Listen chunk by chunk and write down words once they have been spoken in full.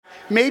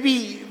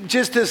maybe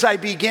just as I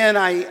begin,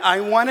 I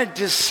wanted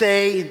to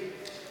say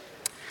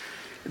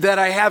that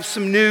I have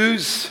some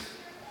news.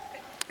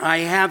 I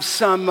have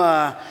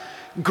some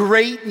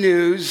great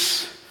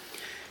news.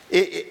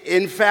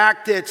 In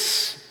fact,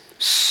 it's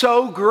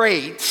so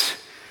great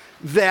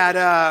that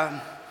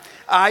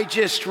I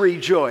just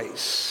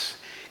rejoice.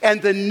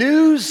 And the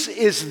news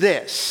is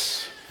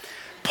this.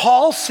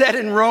 Paul said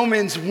in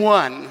Romans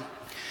 1,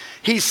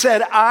 he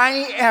said,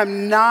 I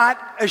am not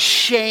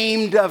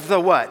ashamed of the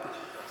what?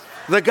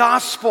 The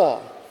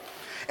gospel.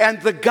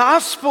 And the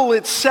gospel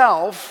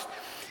itself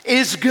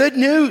is good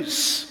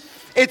news.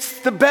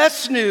 It's the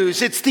best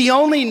news. It's the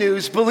only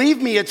news.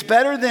 Believe me, it's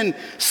better than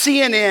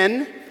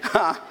CNN.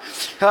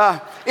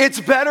 It's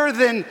better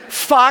than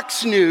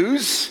Fox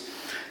News.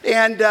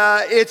 And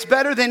it's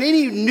better than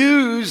any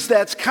news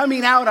that's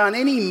coming out on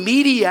any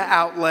media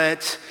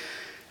outlet.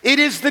 It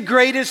is the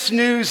greatest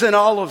news in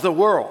all of the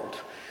world.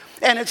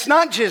 And it's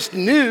not just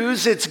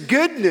news, it's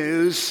good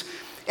news.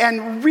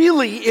 And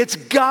really, it's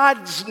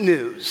God's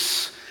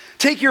news.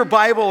 Take your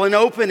Bible and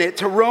open it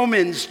to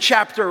Romans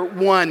chapter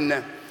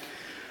 1.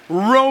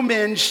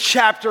 Romans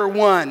chapter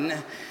 1.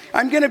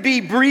 I'm going to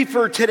be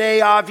briefer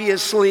today,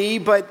 obviously,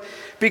 but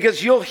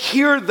because you'll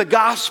hear the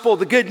gospel,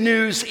 the good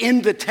news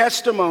in the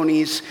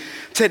testimonies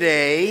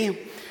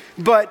today.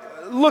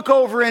 But look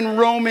over in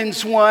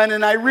Romans 1,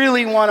 and I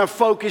really want to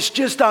focus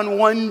just on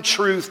one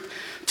truth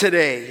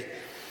today.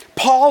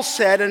 Paul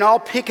said, and I'll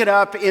pick it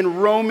up in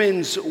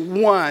Romans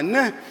 1,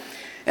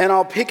 and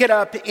I'll pick it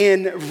up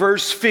in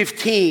verse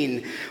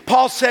 15.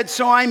 Paul said,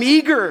 so I'm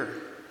eager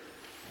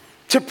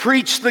to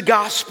preach the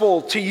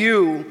gospel to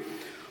you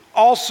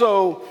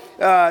also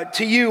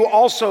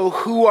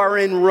who are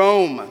in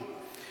Rome.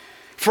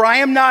 For I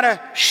am not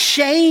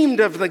ashamed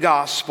of the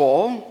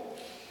gospel,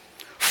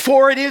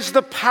 for it is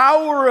the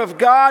power of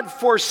God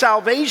for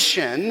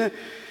salvation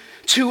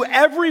to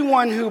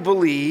everyone who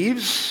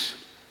believes,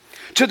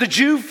 to the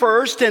Jew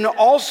first and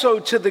also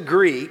to the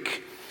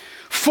Greek.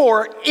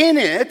 For in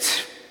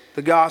it,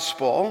 the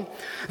gospel,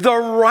 the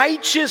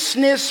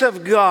righteousness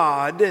of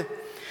God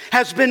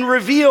has been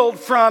revealed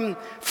from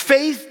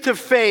faith to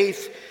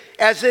faith,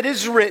 as it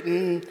is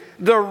written,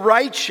 the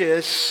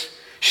righteous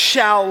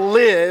shall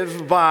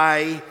live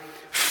by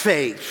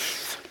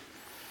faith.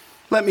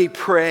 Let me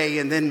pray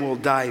and then we'll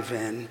dive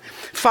in.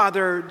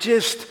 Father,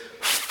 just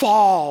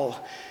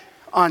fall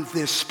on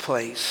this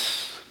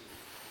place.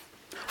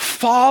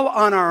 Fall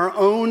on our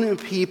own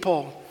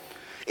people.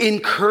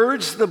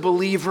 Encourage the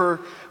believer.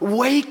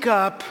 Wake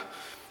up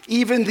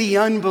even the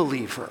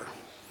unbeliever.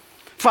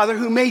 Father,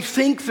 who may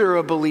think they're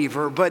a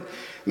believer, but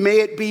may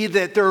it be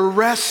that they're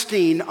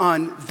resting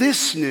on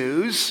this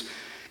news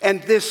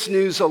and this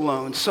news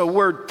alone. So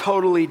we're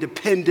totally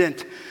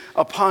dependent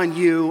upon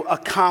you.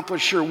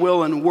 Accomplish your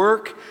will and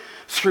work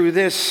through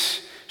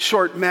this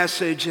short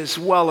message as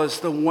well as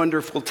the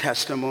wonderful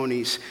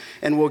testimonies.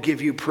 And we'll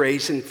give you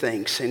praise and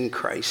thanks in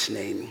Christ's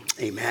name.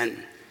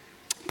 Amen.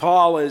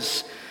 Paul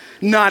is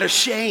not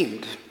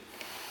ashamed.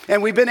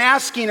 And we've been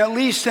asking, at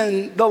least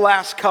in the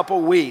last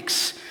couple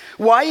weeks,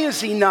 why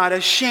is he not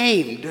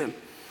ashamed?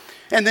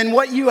 And then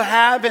what you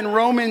have in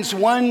Romans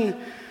 1,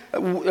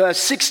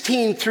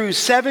 16 through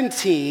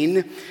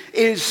 17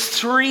 is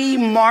three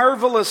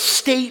marvelous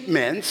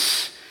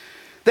statements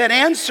that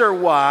answer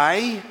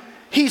why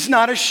he's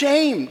not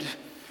ashamed.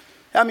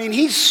 I mean,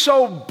 he's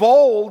so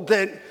bold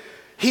that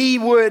he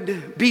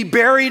would be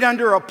buried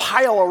under a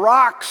pile of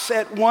rocks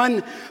at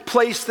one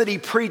place that he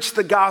preached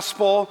the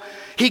gospel.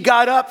 He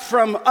got up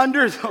from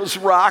under those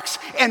rocks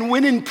and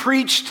went and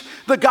preached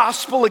the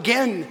gospel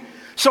again.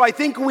 So I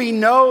think we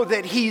know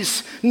that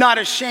he's not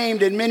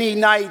ashamed in many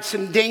nights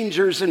and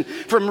dangers and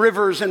from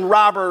rivers and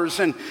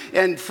robbers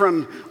and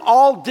from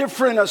all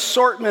different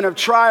assortment of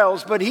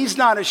trials, but he's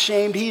not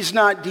ashamed, he's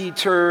not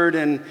deterred,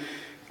 and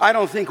I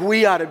don't think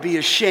we ought to be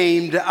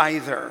ashamed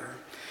either.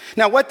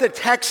 Now, what the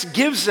text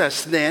gives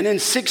us then in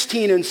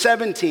 16 and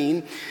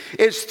 17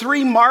 is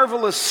three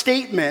marvelous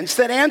statements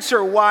that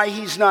answer why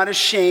he's not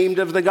ashamed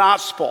of the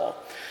gospel.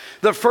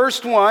 The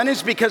first one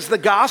is because the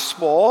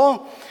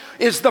gospel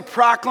is the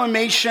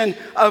proclamation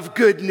of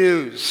good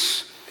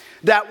news.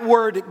 That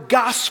word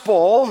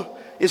gospel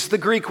is the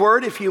Greek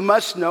word, if you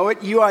must know it,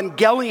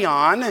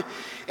 euangelion,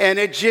 and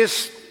it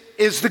just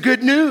is the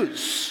good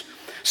news.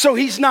 So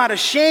he's not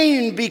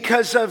ashamed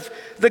because of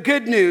the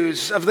good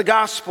news of the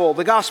gospel.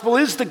 The gospel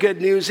is the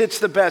good news, it's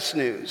the best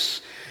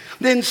news.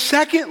 Then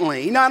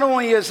secondly, not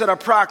only is it a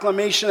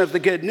proclamation of the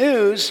good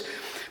news,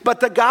 but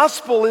the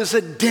gospel is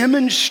a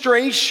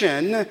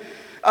demonstration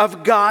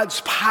of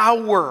God's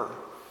power.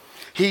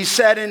 He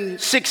said in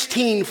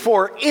 16,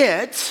 for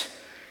it,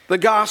 the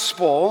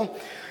gospel,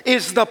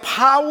 is the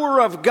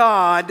power of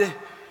God.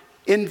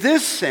 In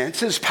this sense,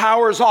 his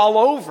power is all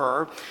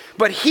over,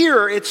 but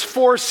here it's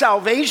for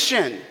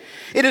salvation.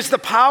 It is the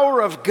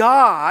power of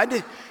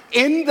God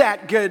in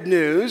that good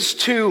news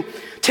to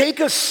take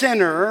a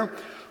sinner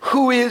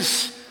who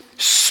is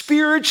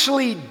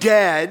spiritually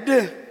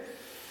dead,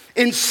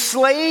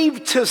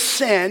 enslaved to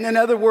sin, in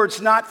other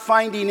words, not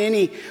finding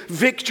any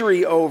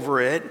victory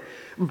over it,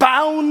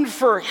 bound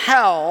for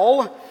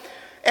hell,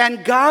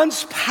 and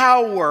God's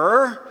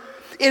power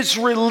is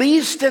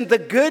released in the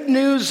good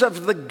news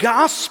of the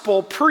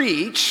gospel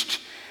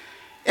preached,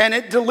 and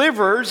it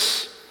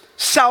delivers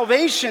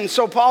salvation.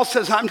 So Paul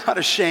says, I'm not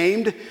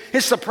ashamed.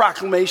 It's the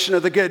proclamation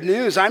of the good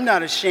news. I'm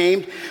not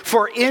ashamed,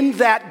 for in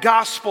that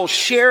gospel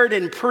shared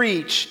and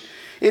preached,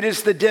 it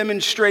is the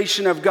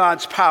demonstration of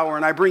God's power.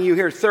 And I bring you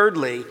here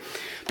thirdly,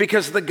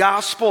 because the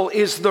gospel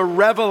is the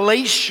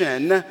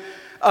revelation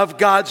of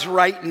God's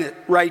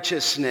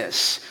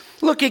righteousness.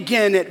 Look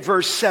again at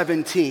verse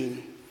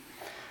 17.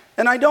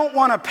 And I don't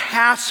want to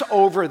pass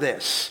over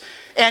this.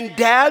 And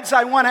dads,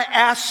 I want to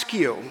ask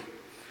you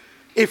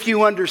if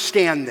you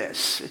understand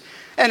this.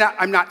 And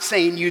I'm not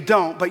saying you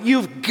don't, but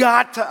you've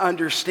got to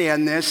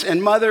understand this.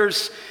 And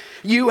mothers,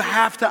 you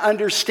have to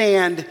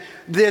understand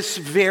this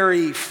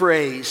very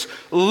phrase.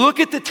 Look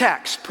at the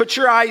text. Put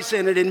your eyes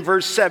in it in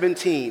verse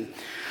 17.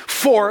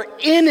 For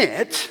in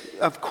it,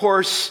 of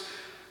course,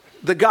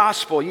 the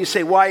gospel. You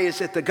say, why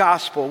is it the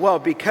gospel? Well,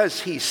 because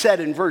he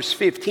said in verse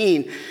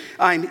 15,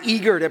 I'm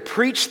eager to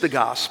preach the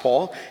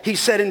gospel. He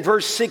said in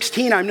verse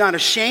 16, I'm not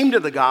ashamed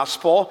of the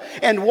gospel.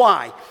 And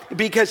why?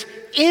 Because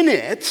in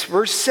it,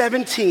 verse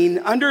 17,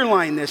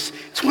 underline this,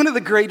 it's one of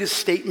the greatest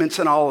statements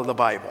in all of the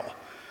Bible.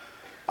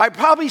 I'd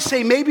probably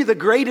say maybe the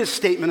greatest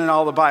statement in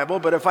all the Bible,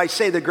 but if I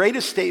say the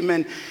greatest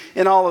statement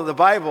in all of the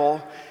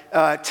Bible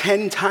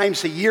 10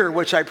 times a year,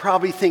 which I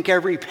probably think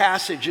every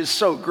passage is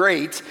so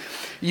great,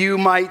 you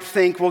might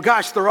think, well,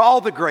 gosh, they're all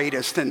the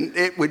greatest, and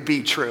it would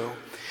be true.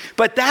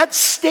 But that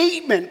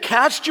statement,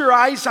 cast your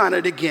eyes on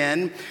it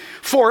again,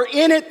 for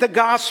in it, the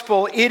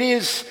gospel, it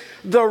is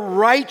the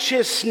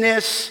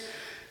righteousness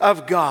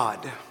of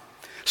God.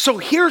 So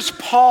here's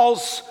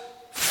Paul's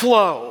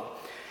flow.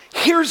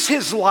 Here's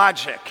his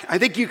logic. I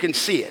think you can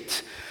see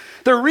it.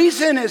 The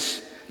reason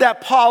is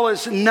that Paul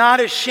is not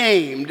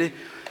ashamed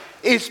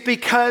is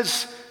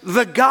because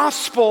the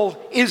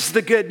gospel is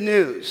the good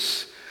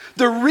news.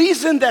 The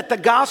reason that the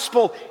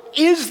gospel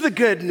is the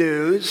good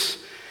news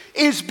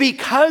is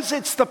because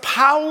it's the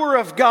power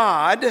of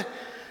God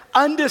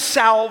unto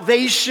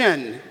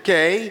salvation,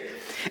 okay?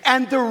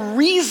 And the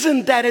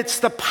reason that it's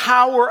the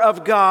power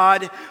of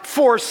God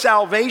for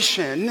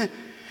salvation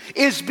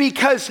is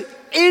because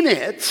in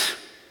it,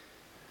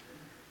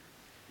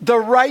 the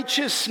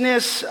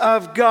righteousness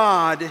of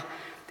God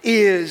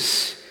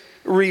is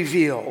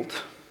revealed.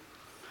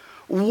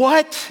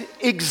 What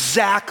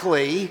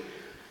exactly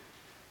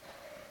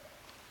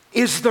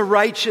is the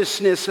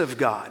righteousness of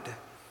God?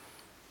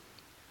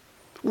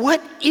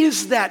 What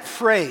is that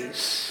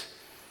phrase?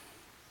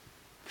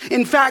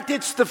 In fact,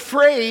 it's the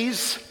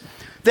phrase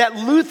that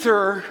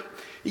Luther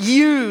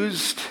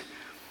used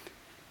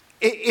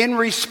in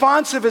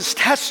response of his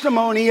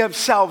testimony of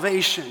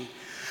salvation,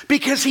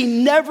 because he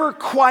never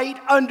quite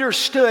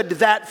understood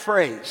that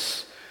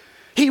phrase.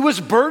 He was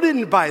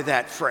burdened by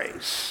that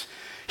phrase.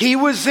 He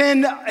was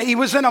in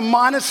a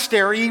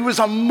monastery, he was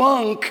a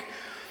monk,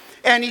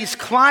 and he's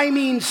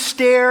climbing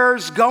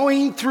stairs,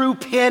 going through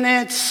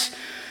penance,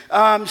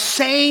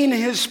 saying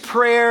his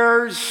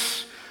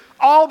prayers,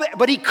 all that,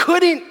 but he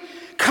couldn't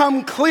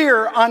come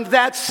clear on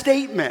that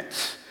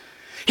statement.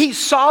 He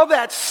saw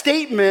that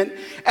statement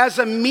as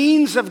a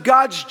means of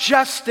God's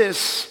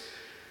justice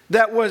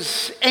that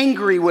was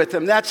angry with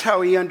him. That's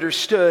how he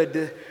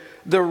understood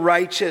the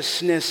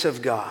righteousness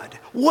of God.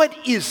 What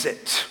is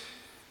it?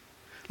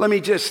 Let me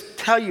just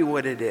tell you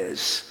what it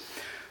is.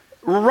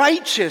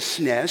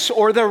 Righteousness,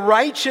 or the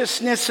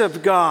righteousness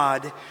of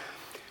God,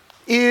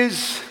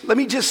 is, let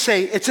me just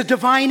say, it's a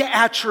divine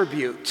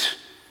attribute.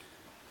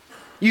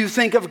 You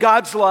think of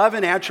God's love,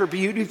 an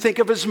attribute. You think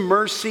of his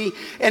mercy,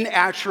 an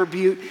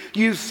attribute.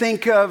 You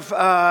think of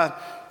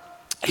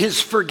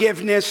his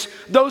forgiveness.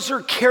 Those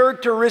are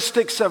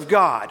characteristics of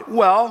God.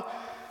 Well,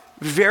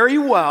 very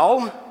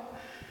well,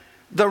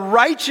 the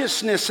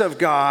righteousness of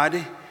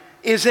God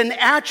is an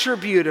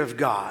attribute of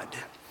God.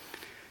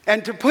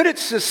 And to put it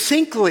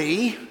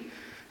succinctly,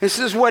 this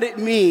is what it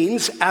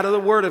means out of the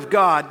Word of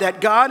God,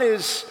 that God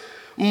is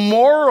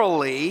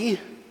morally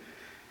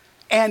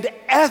and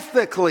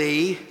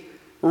ethically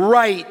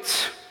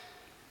right.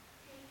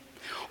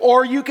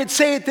 Or you could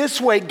say it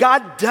this way,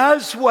 God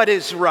does what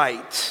is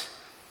right.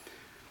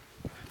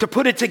 To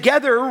put it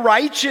together,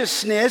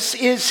 righteousness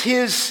is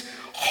his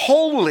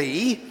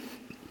holy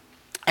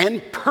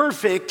and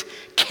perfect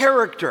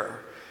character.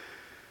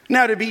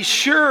 Now, to be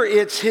sure,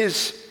 it's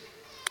his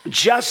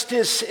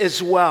justice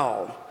as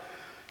well.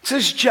 It's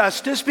his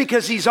justice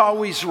because he's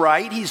always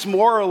right. He's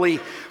morally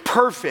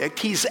perfect.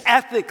 He's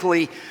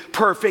ethically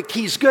perfect.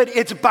 He's good.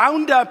 It's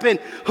bound up in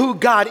who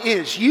God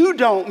is. You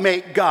don't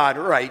make God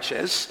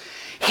righteous.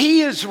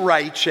 He is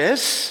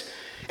righteous.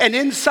 And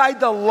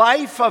inside the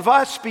life of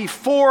us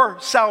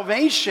before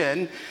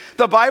salvation,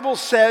 the Bible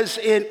says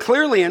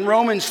clearly in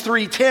Romans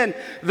 3:10,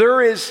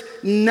 there is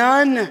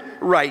none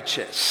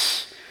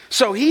righteous.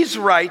 So he's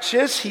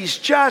righteous, he's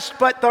just,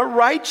 but the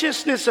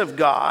righteousness of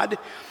God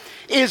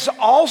is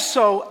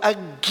also a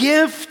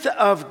gift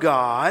of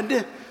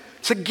God.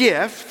 It's a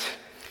gift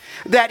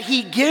that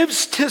he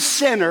gives to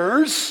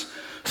sinners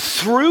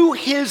through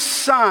his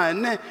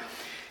Son.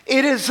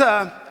 It is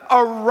a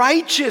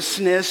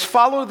righteousness.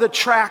 Follow the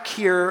track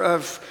here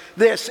of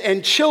this.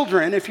 And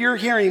children, if you're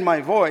hearing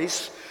my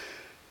voice,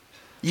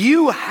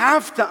 you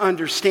have to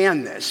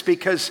understand this,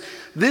 because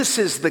this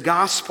is the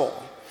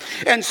gospel.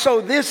 And so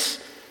this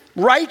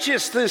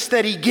righteousness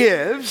that he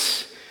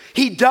gives,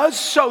 he does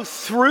so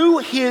through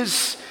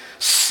his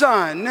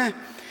Son.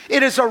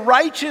 It is a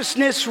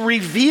righteousness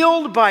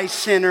revealed by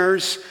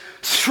sinners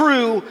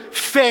through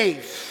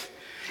faith.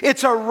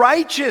 It's a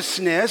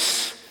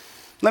righteousness,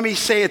 let me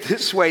say it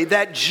this way,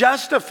 that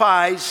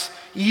justifies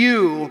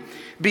you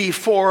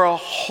before a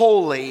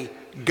holy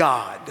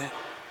God.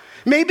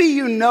 Maybe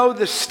you know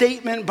the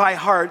statement by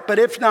heart, but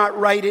if not,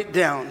 write it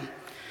down.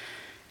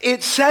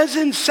 It says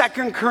in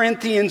 2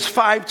 Corinthians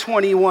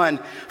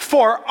 5:21,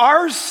 for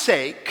our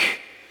sake,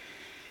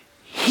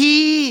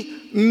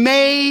 he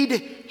made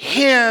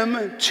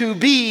him to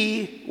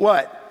be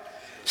what?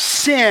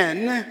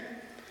 Sin,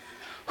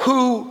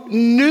 who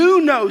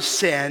knew no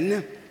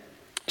sin,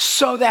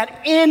 so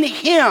that in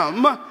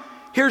him,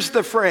 here's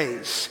the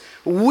phrase,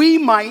 we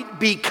might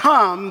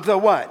become the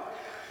what?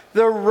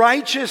 The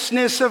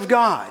righteousness of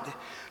God.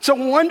 It's a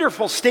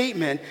wonderful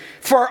statement.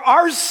 For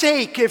our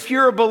sake, if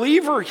you're a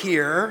believer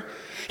here,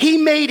 he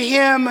made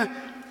him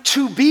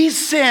to be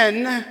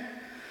sin,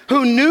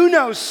 who knew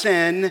no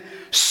sin,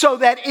 so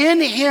that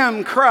in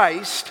him,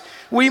 Christ,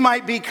 we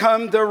might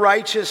become the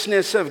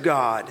righteousness of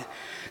God.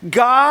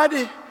 God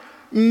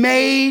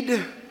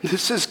made,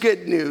 this is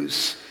good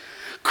news,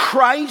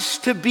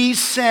 Christ to be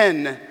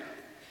sin.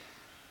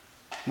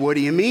 What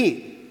do you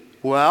mean?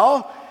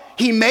 Well,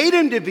 he made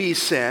him to be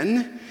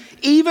sin.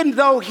 Even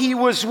though he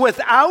was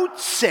without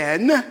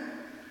sin,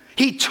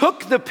 he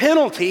took the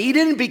penalty. He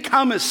didn't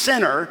become a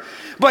sinner,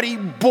 but he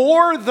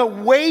bore the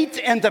weight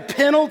and the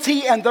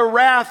penalty and the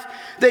wrath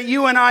that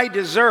you and I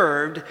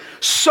deserved,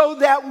 so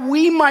that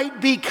we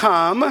might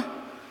become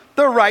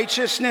the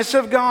righteousness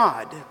of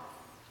God.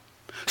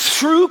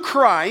 Through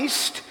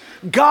Christ,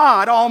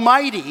 God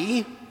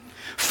Almighty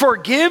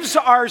forgives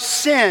our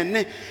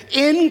sin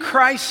in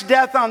Christ's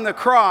death on the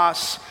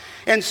cross,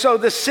 and so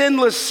the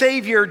sinless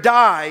Savior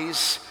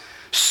dies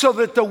so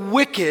that the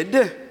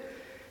wicked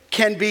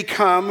can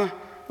become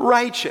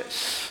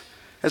righteous.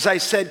 As I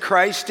said,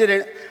 Christ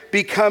didn't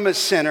become a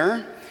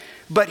sinner,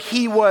 but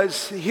he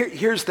was,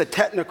 here's the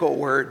technical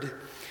word,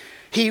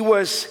 he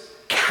was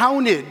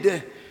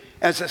counted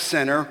as a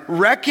sinner,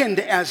 reckoned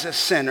as a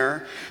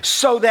sinner,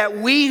 so that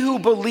we who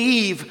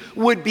believe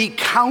would be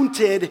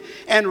counted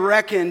and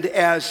reckoned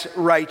as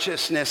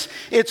righteousness.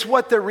 It's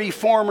what the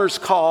reformers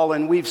call,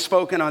 and we've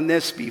spoken on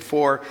this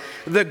before,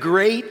 the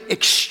great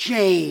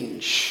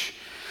exchange.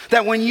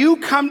 That when you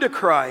come to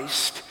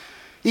Christ,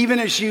 even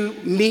as you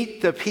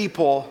meet the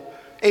people,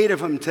 8 of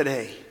them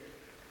today,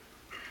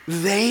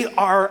 they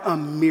are a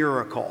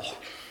miracle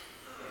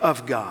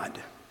of God.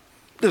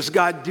 Does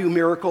God do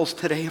miracles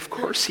today? Of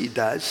course he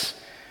does.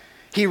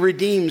 He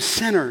redeems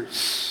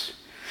sinners.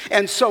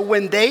 And so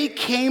when they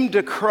came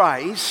to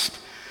Christ,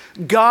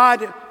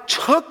 God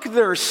took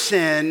their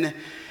sin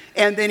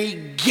and then he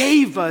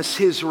gave us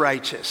his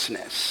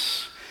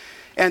righteousness.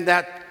 And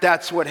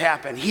that's what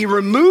happened. He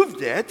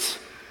removed it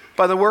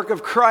by the work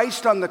of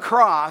Christ on the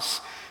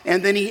cross,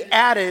 and then he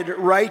added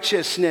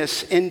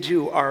righteousness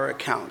into our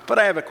account. But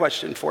I have a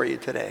question for you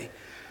today.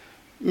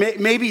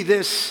 Maybe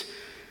this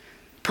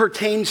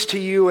pertains to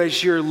you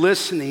as you're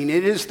listening.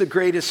 It is the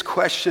greatest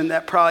question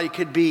that probably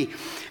could be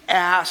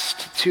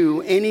asked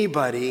to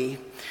anybody,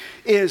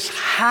 is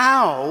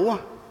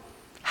how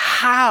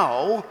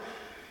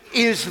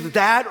is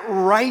that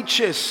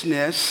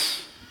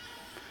righteousness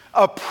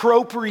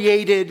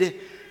appropriated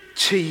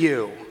to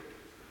you?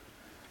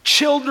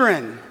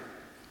 Children,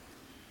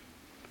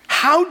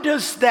 how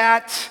does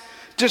that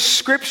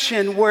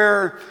description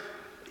where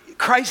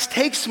Christ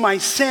takes my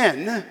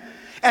sin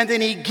and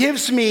then he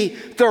gives me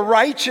the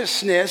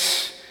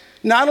righteousness,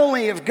 not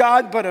only of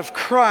God, but of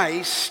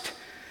Christ,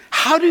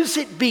 how does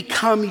it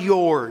become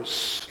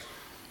yours?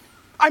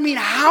 I mean,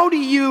 how do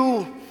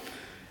you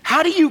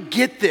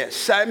get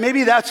this?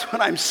 Maybe that's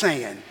what I'm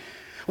saying.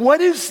 What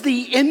is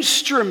the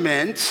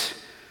instrument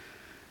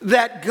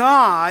that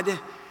God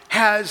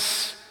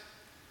has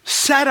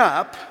set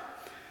up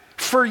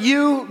for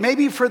you,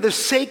 maybe for the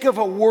sake of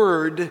a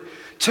word,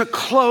 to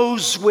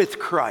close with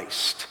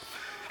Christ?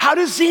 How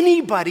does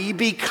anybody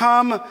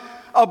become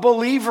a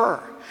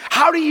believer?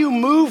 How do you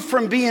move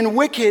from being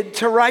wicked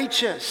to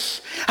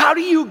righteous? How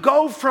do you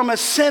go from a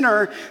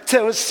sinner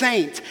to a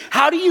saint?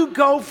 How do you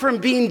go from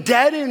being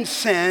dead in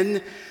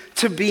sin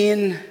to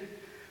being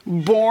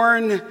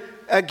born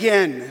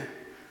again?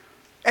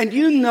 And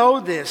you know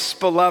this,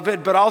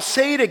 beloved, but I'll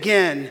say it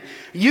again.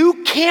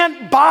 You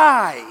can't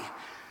buy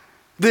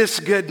this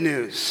good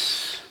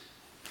news.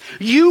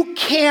 You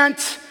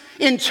can't,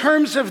 in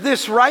terms of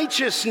this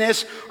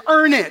righteousness,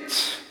 earn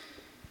it.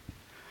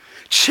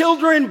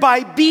 Children,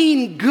 by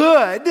being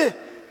good,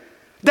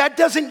 that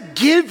doesn't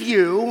give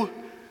you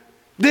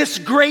this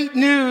great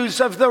news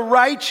of the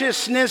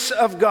righteousness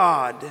of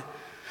God.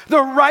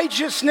 The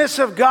righteousness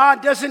of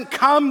God doesn't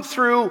come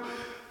through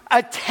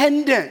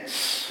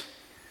attendance.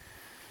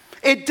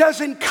 It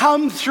doesn't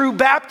come through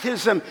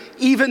baptism,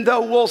 even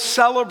though we'll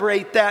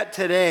celebrate that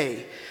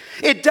today.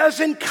 It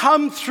doesn't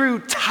come through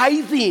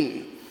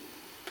tithing.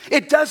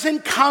 It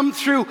doesn't come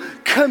through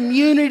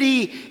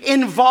community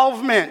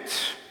involvement.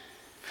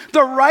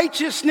 The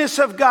righteousness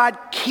of God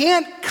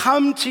can't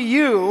come to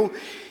you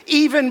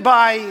even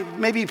by,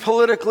 maybe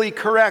politically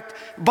correct,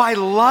 by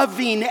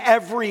loving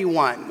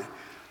everyone.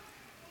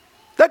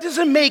 That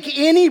doesn't make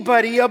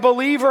anybody a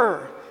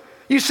believer.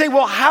 You say,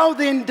 well, how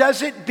then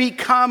does it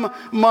become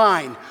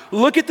mine?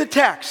 Look at the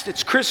text.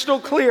 It's crystal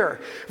clear.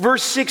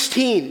 Verse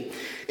 16.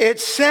 It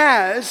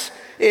says,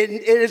 it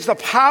is the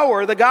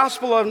power, the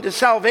gospel of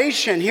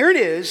salvation. Here it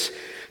is.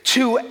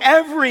 To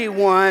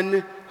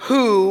everyone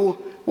who,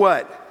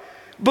 what?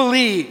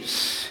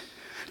 Believes.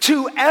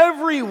 To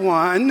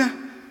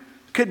everyone,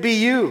 could be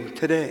you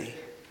today,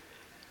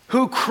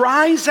 who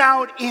cries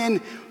out in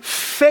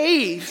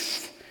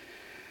faith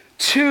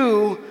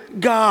to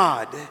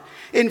God.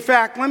 In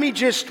fact, let me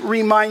just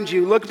remind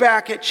you, look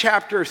back at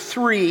chapter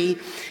 3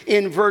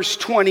 in verse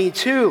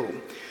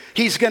 22.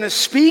 He's going to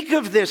speak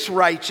of this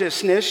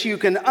righteousness. You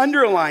can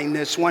underline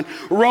this one.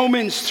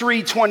 Romans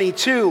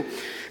 3:22.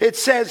 It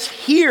says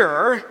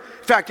here,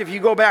 in fact, if you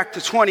go back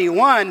to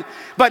 21,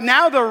 but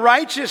now the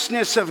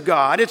righteousness of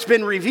God, it's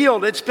been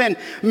revealed, it's been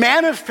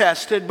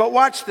manifested, but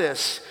watch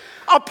this,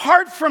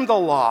 apart from the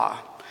law.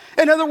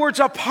 In other words,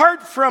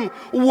 apart from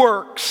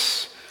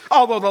works.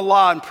 Although the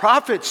law and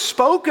prophets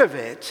spoke of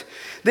it,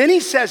 then he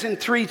says in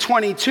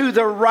 3:22,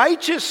 the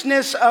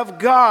righteousness of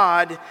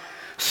God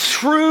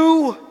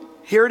through,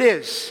 here it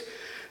is,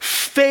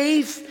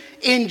 faith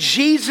in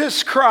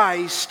Jesus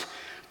Christ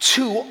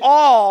to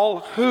all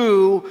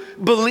who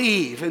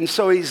believe. And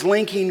so he's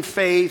linking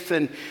faith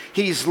and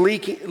he's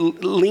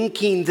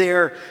linking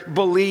their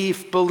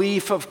belief.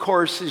 Belief, of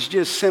course, is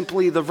just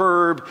simply the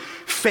verb.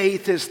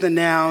 Faith is the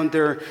noun.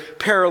 They're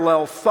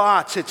parallel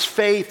thoughts. It's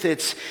faith,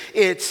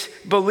 it's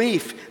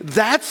belief.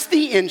 That's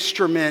the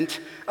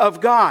instrument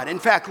of God. In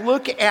fact,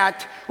 look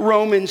at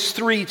Romans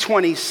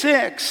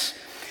 3:26.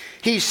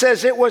 He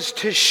says it was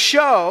to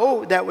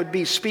show, that would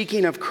be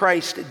speaking of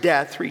Christ's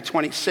death,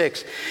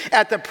 3:26,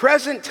 at the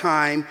present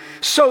time,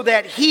 so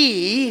that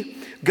he,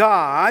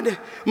 God,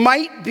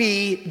 might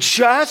be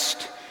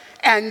just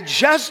and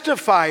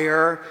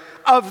justifier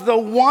of the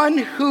one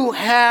who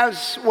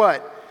has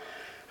what?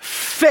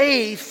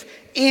 Faith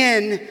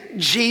in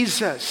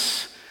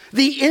Jesus.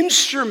 The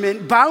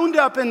instrument bound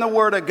up in the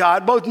Word of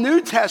God, both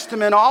New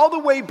Testament all the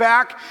way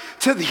back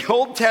to the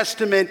Old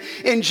Testament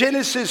in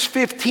Genesis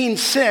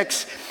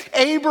 15:6.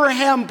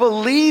 Abraham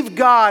believed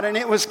God and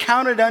it was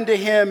counted unto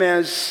him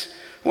as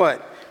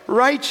what?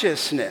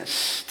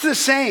 Righteousness. It's the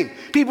same.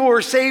 People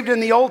were saved in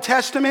the Old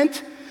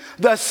Testament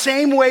the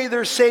same way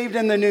they're saved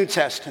in the New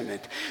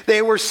Testament.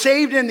 They were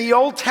saved in the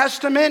Old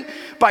Testament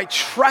by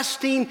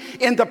trusting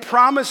in the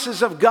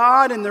promises of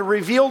God and the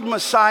revealed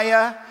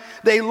Messiah.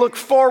 They look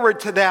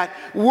forward to that.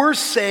 We're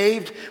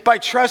saved by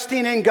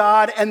trusting in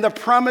God and the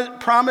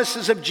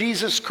promises of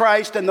Jesus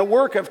Christ and the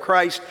work of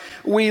Christ.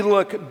 We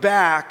look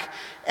back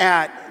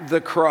at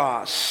the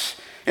cross.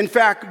 In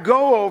fact,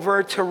 go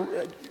over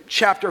to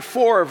chapter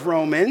 4 of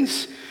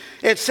Romans.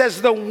 It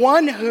says the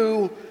one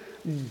who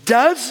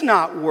does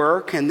not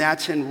work, and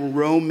that's in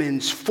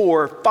Romans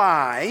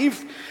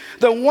 4:5,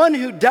 the one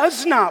who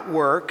does not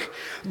work,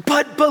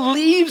 but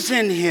believes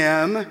in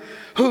him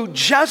who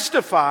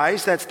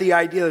justifies, that's the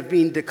idea of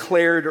being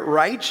declared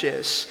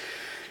righteous.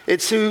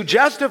 It's who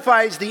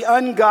justifies the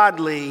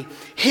ungodly.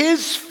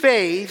 His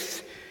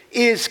faith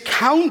is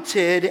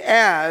counted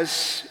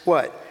as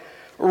what?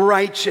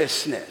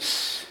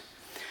 Righteousness.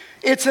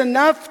 It's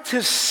enough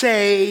to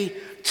say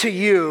to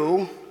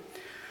you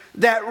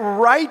that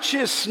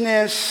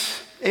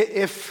righteousness,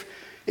 if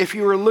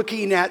you were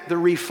looking at the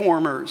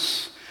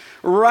reformers,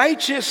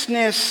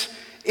 righteousness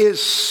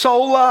is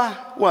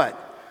sola what?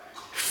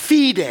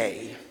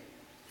 Fide.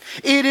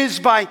 It is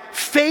by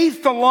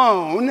faith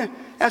alone,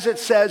 as it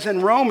says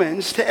in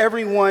Romans, to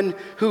everyone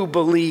who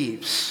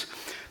believes.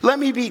 Let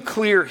me be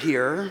clear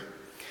here.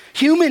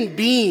 Human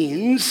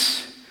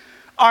beings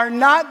are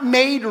not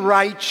made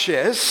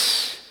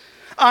righteous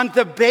on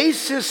the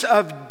basis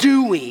of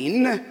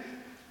doing,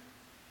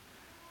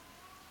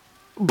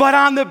 but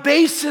on the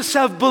basis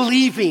of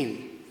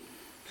believing.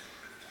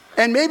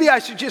 And maybe I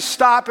should just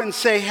stop and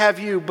say, have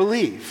you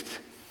believed?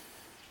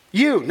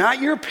 You,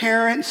 not your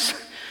parents,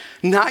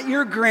 not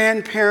your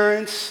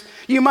grandparents.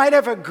 You might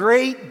have a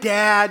great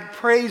dad,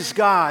 praise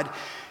God.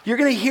 You're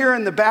going to hear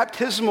in the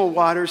baptismal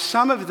waters,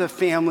 some of the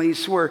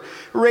families were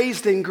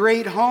raised in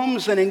great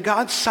homes, and in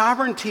God's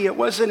sovereignty, it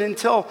wasn't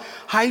until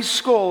high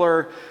school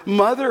or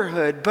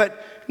motherhood.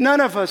 But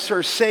none of us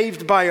are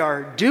saved by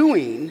our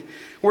doing.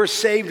 We're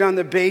saved on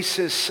the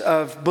basis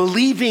of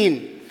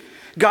believing.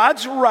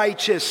 God's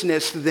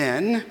righteousness,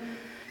 then,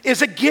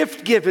 is a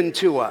gift given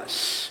to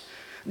us,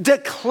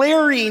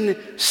 declaring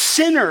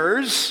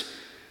sinners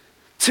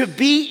to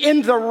be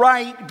in the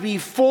right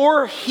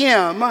before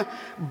him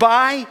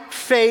by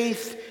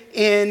faith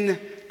in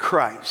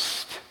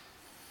Christ.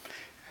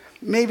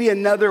 Maybe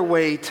another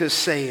way to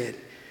say it.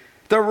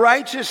 The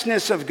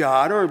righteousness of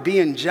God, or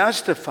being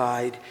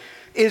justified,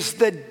 is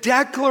the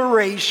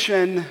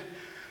declaration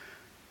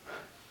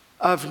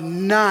of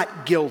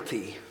not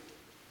guilty.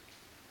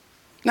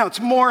 Now,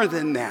 it's more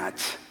than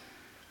that.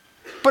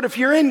 But if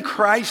you're in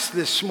Christ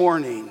this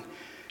morning,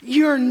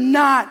 you're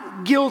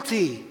not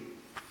guilty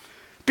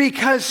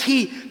because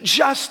he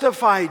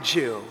justified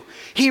you.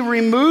 He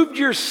removed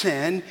your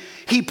sin.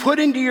 He put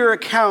into your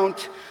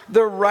account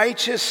the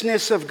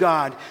righteousness of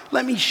God.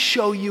 Let me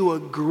show you a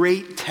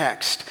great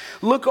text.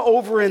 Look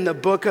over in the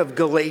book of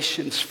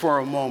Galatians for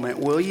a moment,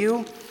 will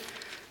you?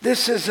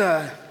 This is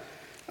a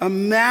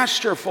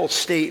masterful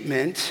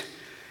statement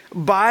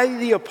by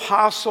the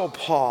Apostle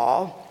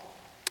Paul,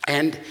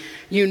 and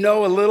you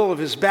know a little of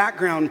his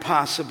background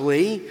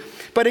possibly.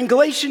 But in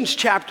Galatians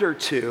chapter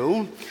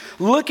 2,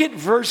 look at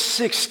verse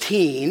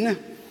 16.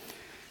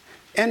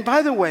 And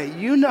by the way,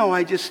 you know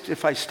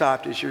if I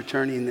stopped as you're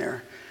turning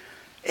there,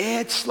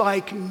 it's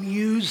like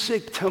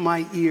music to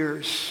my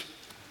ears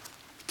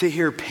to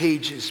hear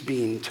pages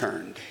being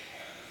turned.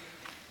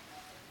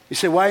 You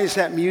say, why is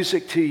that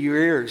music to your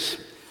ears?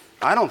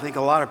 I don't think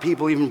a lot of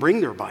people even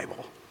bring their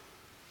Bible.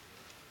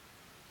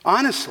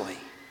 Honestly.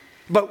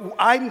 But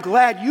I'm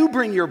glad you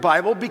bring your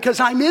Bible because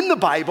I'm in the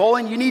Bible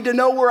and you need to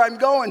know where I'm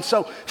going.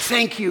 So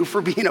thank you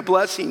for being a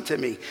blessing to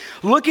me.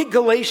 Look at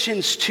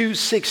Galatians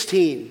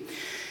 2:16.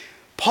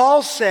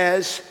 Paul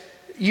says,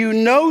 you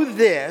know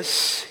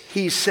this,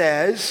 he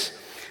says,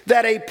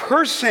 that a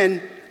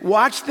person,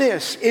 watch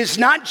this, is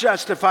not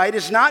justified,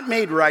 is not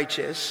made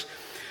righteous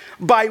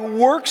by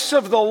works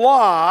of the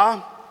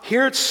law.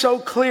 Here it's so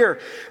clear,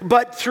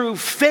 but through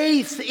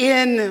faith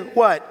in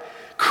what?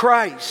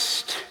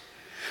 Christ.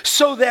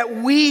 So that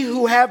we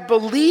who have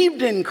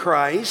believed in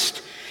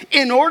Christ,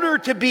 in order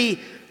to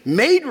be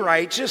made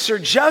righteous or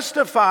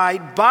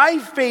justified by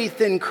faith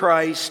in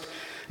Christ,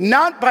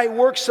 not by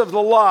works of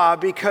the law,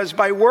 because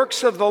by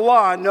works of the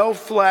law no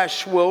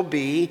flesh will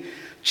be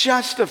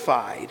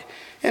justified.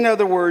 In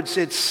other words,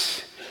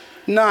 it's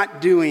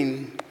not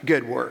doing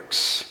good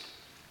works.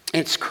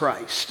 It's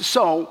Christ.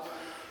 So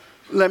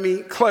let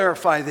me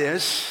clarify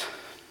this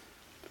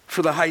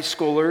for the high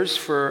schoolers,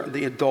 for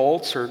the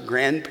adults or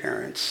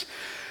grandparents.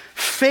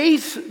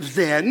 Faith,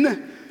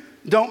 then,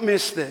 don't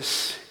miss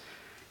this,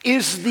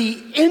 is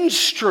the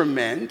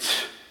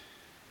instrument,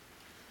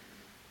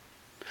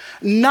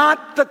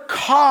 not the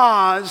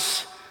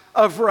cause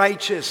of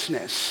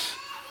righteousness.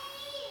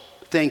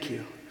 Thank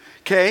you.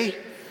 Okay?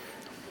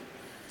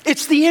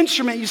 It's the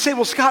instrument. You say,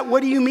 well, Scott,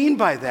 what do you mean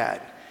by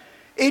that?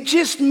 It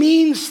just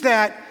means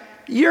that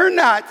you're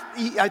not,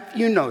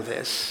 you know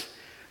this,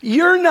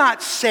 you're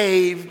not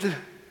saved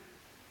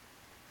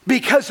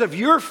because of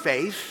your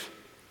faith.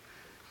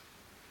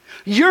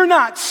 You're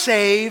not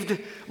saved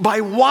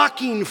by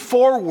walking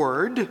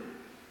forward.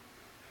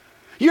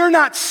 You're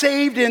not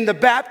saved in the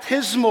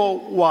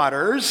baptismal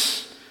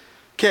waters,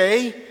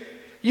 okay?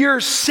 You're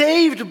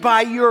saved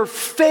by your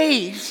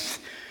faith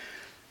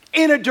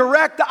in a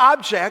direct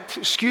object,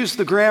 excuse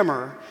the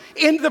grammar,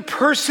 in the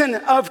person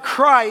of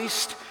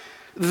Christ.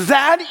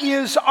 That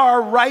is our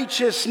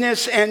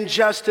righteousness and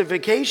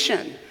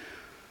justification.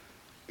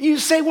 You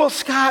say, well,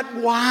 Scott,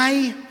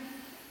 why?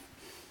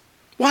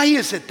 Why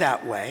is it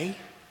that way?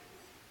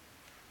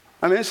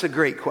 I mean, it's a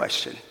great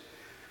question.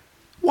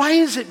 Why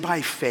is it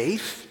by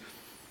faith?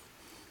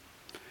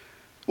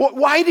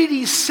 Why did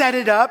he set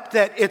it up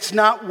that it's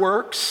not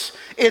works,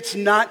 it's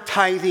not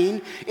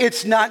tithing,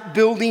 it's not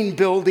building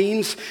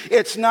buildings,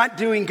 it's not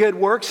doing good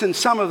works, and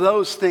some of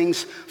those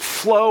things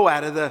flow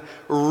out of the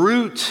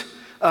root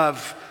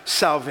of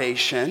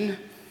salvation.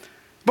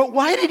 But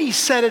why did he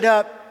set it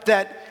up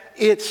that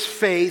it's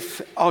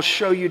faith? I'll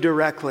show you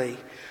directly.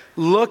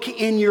 Look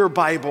in your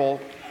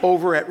Bible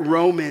over at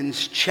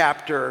Romans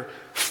chapter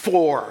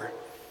 4.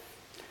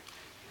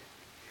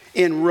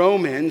 In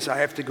Romans, I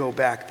have to go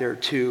back there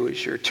too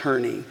as you're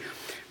turning.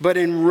 But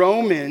in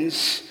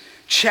Romans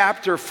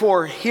chapter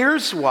 4,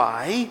 here's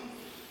why.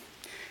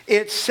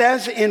 It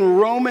says in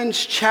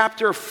Romans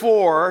chapter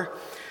 4,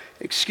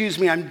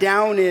 I'm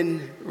down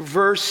in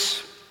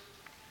verse,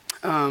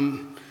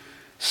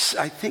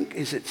 I think,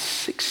 is it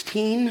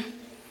 16?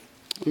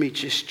 Let me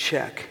just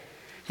check.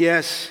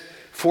 Yes,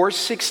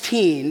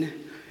 4:16.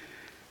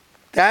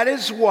 That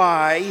is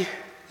why,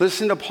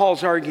 listen to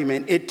Paul's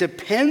argument, it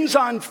depends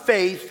on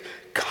faith,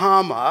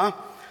 comma,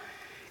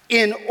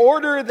 in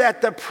order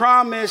that the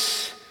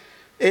promise,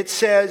 it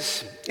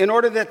says, in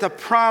order that the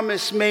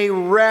promise may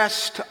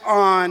rest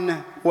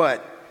on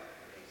what?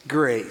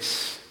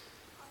 Grace.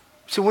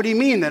 So what do you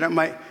mean that it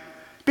might?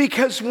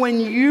 Because when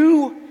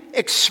you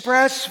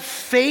express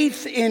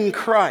faith in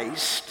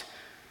Christ,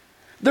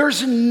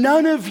 there's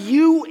none of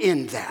you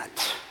in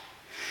that.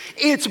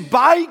 It's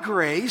by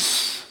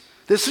grace,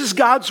 this is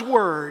God's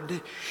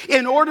word,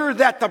 in order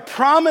that the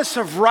promise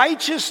of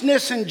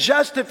righteousness and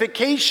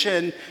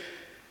justification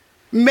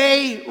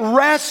may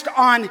rest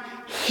on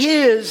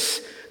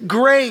his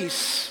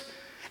grace.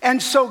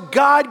 And so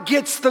God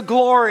gets the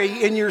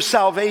glory in your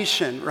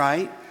salvation,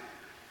 right?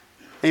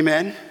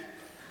 Amen?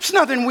 There's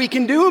nothing we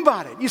can do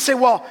about it. You say,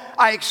 well,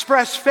 I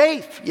express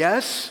faith.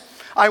 Yes.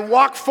 I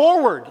walk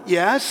forward.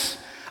 Yes.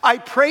 I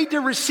prayed to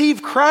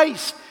receive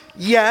Christ.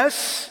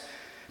 Yes.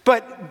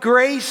 But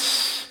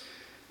grace,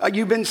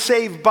 you've been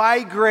saved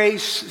by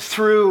grace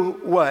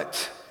through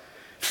what?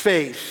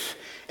 Faith.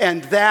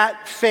 And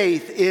that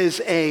faith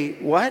is a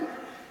what?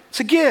 It's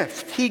a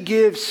gift he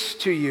gives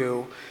to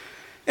you.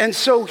 And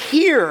so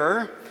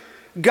here,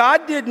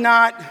 God did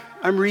not,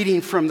 I'm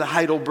reading from the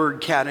Heidelberg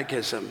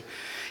Catechism.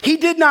 He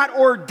did not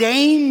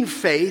ordain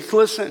faith,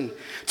 listen,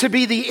 to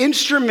be the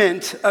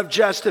instrument of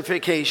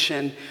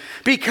justification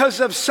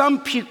because of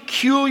some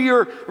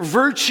peculiar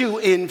virtue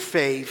in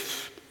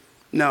faith.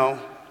 No,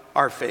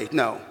 our faith,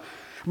 no.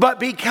 But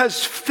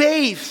because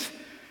faith,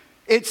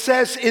 it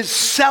says, is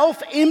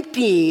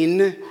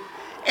self-emptying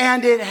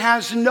and it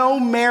has no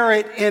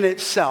merit in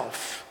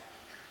itself.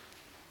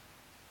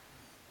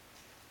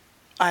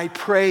 I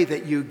pray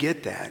that you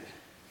get that.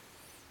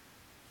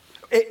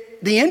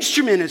 The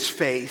instrument is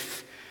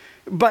faith.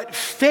 But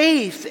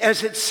faith,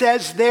 as it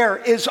says there,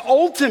 is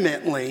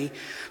ultimately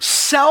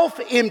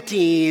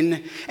self-emptying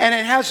and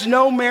it has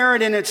no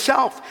merit in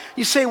itself.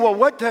 You say, well,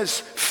 what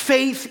does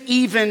faith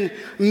even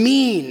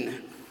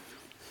mean?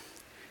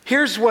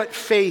 Here's what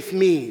faith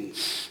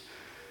means.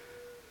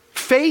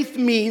 Faith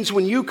means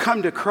when you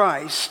come to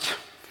Christ,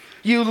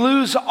 you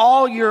lose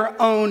all your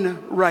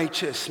own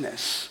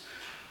righteousness.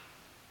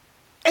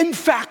 In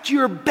fact,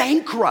 you're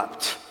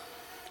bankrupt.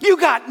 You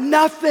got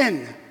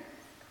nothing.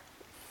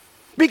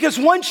 Because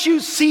once you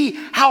see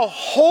how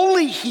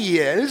holy he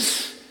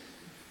is,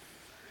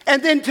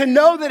 and then to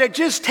know that it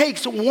just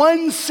takes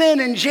one sin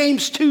in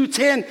James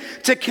 2:10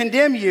 to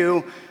condemn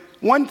you,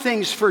 one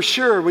thing's for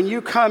sure, when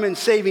you come in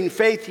saving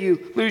faith,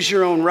 you lose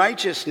your own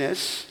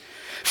righteousness.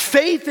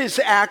 Faith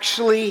is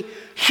actually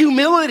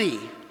humility.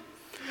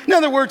 In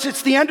other words,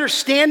 it's the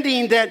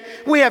understanding that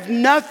we have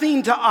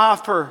nothing to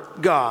offer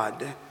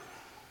God.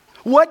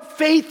 What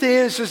faith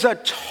is a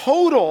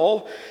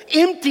total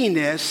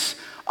emptiness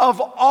of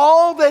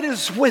all that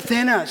is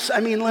within us.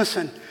 I mean,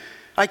 listen,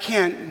 I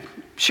can't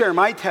share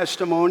my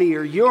testimony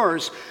or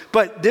yours,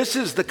 but this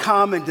is the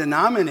common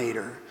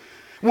denominator.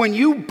 When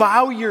you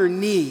bow your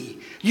knee,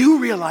 you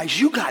realize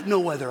you got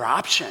no other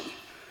option.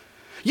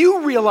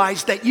 You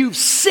realize that you've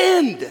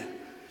sinned.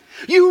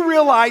 You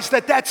realize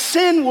that that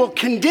sin will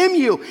condemn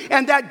you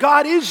and that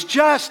God is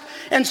just.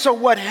 And so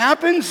what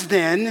happens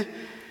then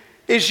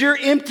is you're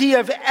empty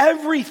of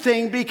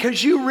everything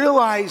because you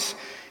realize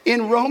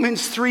in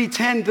Romans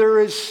 3:10 there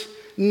is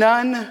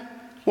none,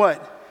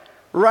 what?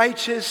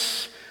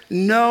 Righteous,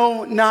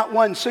 no, not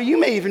one. So you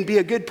may even be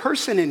a good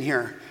person in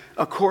here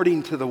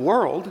according to the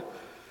world.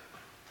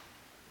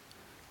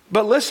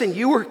 But listen,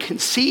 you were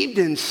conceived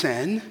in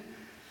sin,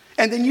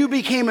 and then you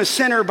became a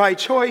sinner by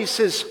choice,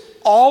 as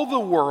all the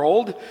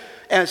world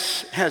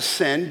has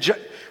sinned.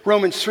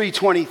 Romans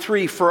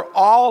 3:23, for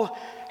all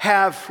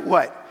have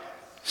what?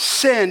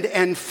 Sinned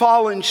and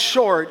fallen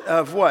short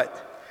of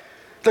what?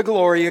 The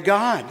glory of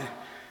God.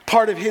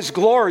 Part of his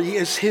glory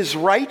is his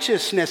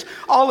righteousness.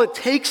 All it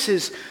takes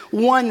is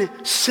one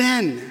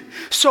sin.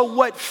 So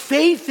what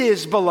faith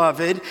is,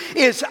 beloved,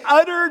 is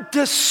utter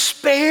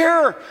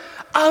despair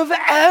of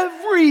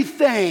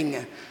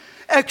everything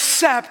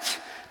except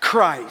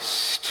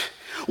Christ.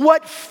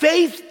 What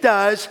faith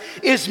does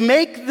is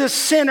make the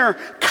sinner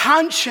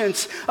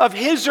conscious of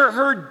his or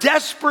her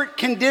desperate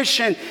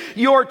condition,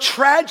 your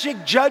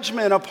tragic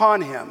judgment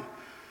upon him.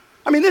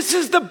 I mean, this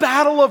is the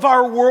battle of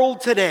our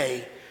world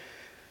today.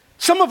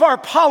 Some of our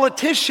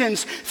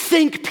politicians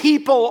think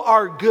people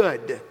are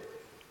good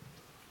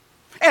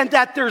and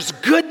that there's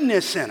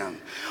goodness in them.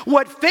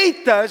 What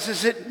faith does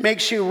is it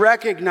makes you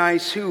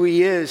recognize who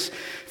he is.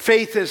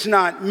 Faith is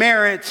not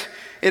merit.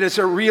 It is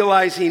a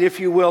realizing, if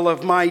you will,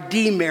 of my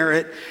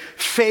demerit.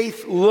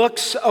 Faith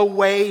looks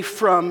away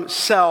from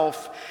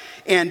self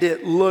and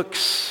it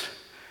looks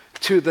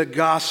to the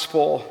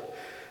gospel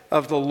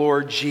of the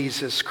Lord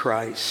Jesus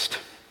Christ.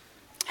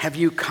 Have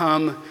you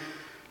come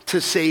to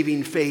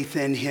saving faith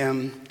in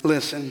him?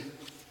 Listen,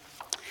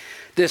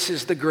 this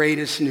is the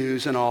greatest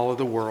news in all of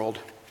the world.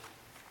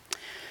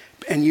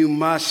 And you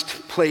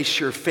must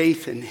place your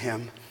faith in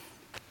him.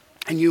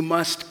 And you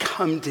must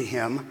come to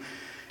him.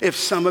 If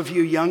some of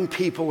you young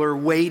people are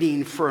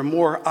waiting for a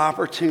more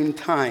opportune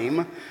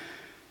time,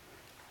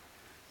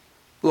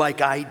 like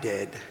I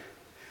did,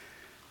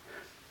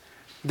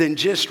 then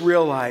just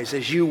realize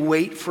as you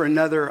wait for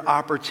another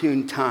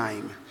opportune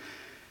time,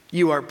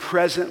 you are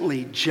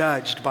presently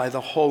judged by the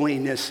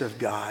holiness of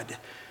God.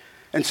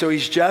 And so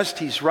he's just,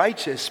 he's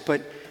righteous,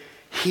 but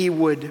he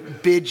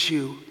would bid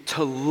you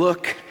to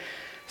look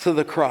to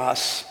the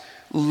cross,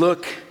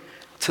 look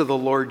to the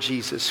Lord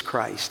Jesus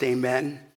Christ. Amen.